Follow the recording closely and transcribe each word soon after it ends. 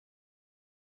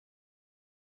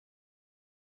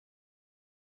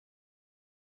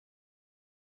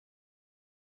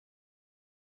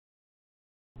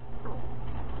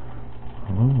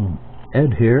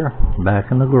Ed here,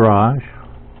 back in the garage.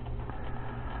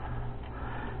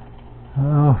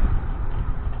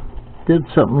 Did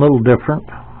something a little different.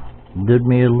 Did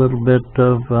me a little bit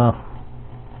of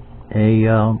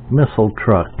a missile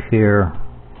truck here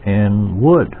in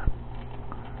wood.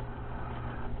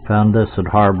 Found this at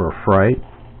Harbor Freight.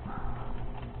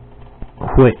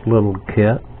 Quick little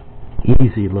kit,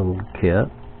 easy little kit.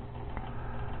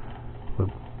 But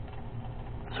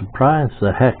surprised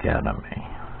the heck out of me.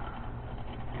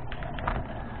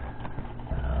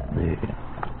 The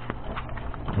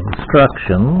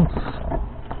instructions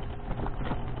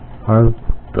are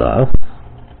thus.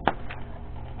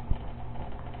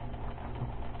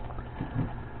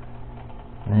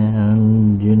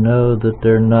 And you know that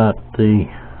they're not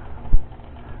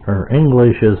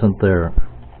English isn't their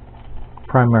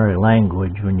primary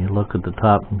language when you look at the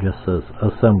top. It just says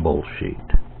assemble sheet,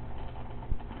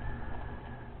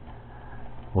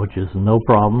 which is no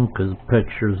problem because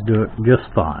pictures do it just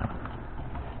fine.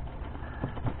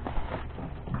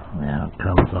 Now it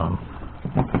comes on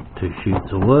 2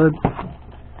 sheets of wood,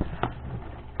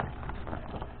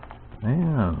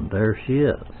 and there she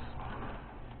is.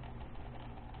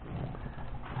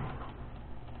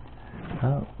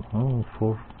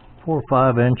 Four or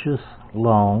 5 inches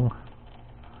long.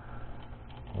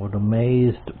 What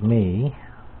amazed me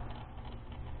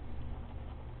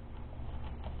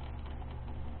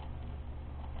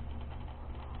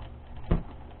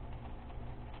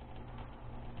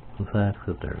the fact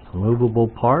that there's movable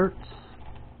parts.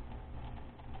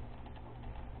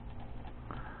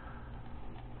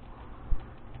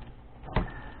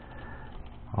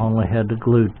 Only had to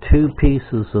glue 2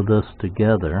 pieces of this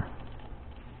together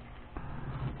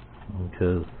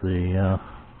because the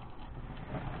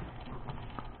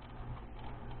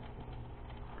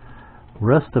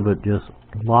rest of it just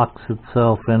locks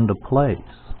itself into place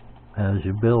as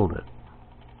you build it.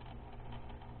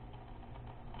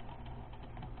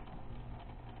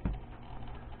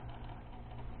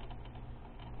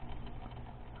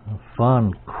 A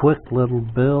fun, quick little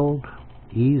build,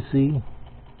 easy.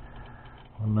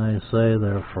 When they say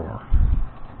they're for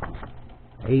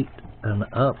 8 and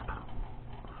up,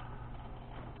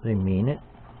 they mean it.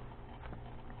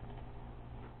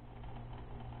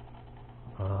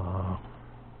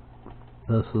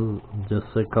 This is just,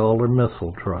 they call it a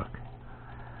missile truck.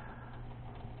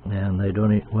 And they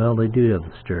don't well, they do have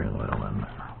the steering wheel in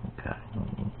there. Okay.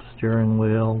 Steering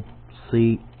wheel,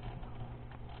 seat,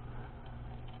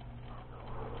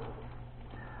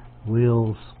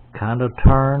 wheels kind of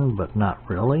turn, but not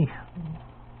really.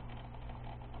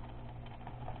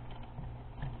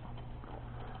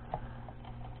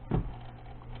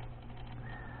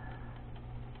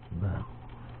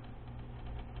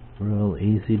 Real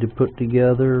easy to put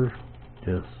together.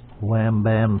 Just wham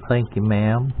bam, thank you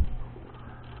ma'am.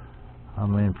 I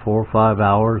mean, 4 or 5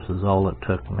 hours is all it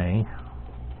took me,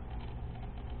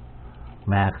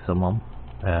 maximum.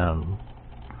 And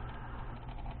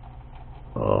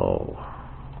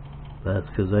that's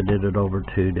because I did it over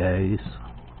 2 days.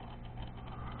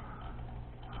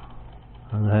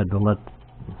 I had to let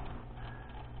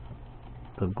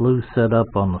the glue set up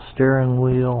on the steering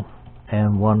wheel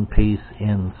and 1 piece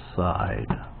inside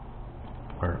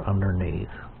or underneath.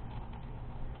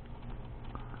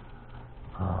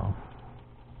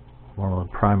 One of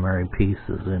the primary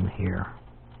pieces in here.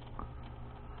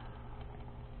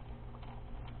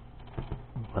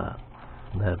 But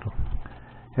that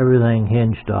everything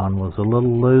hinged on was a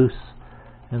little loose.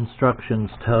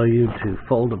 Instructions tell you to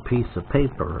fold a piece of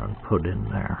paper and put in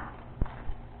there.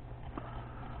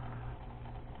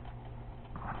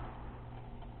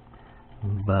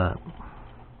 But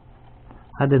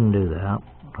I didn't do that.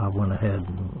 I went ahead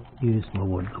and used my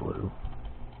wood glue.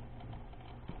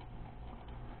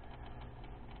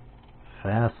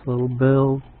 Fast little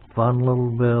build, fun little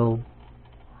build,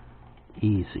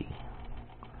 easy.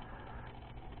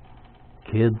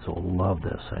 Kids will love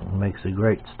this thing. It makes a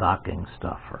great stocking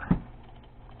stuffer.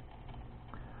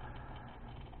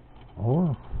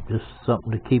 Or just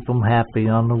something to keep them happy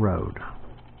on the road.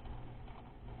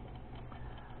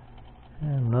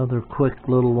 Another quick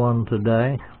little one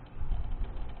today.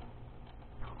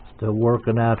 Still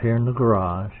working out here in the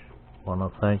garage. Want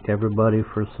to thank everybody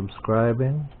for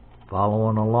subscribing,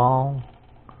 following along,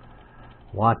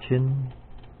 watching.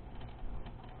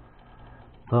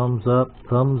 Thumbs up,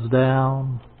 thumbs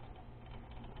down,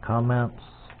 comments,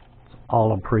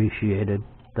 all appreciated.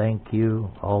 Thank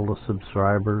you, all the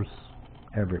subscribers,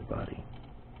 everybody.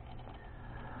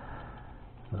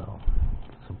 So,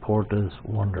 support is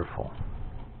wonderful.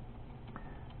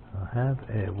 Have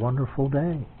a wonderful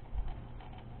day.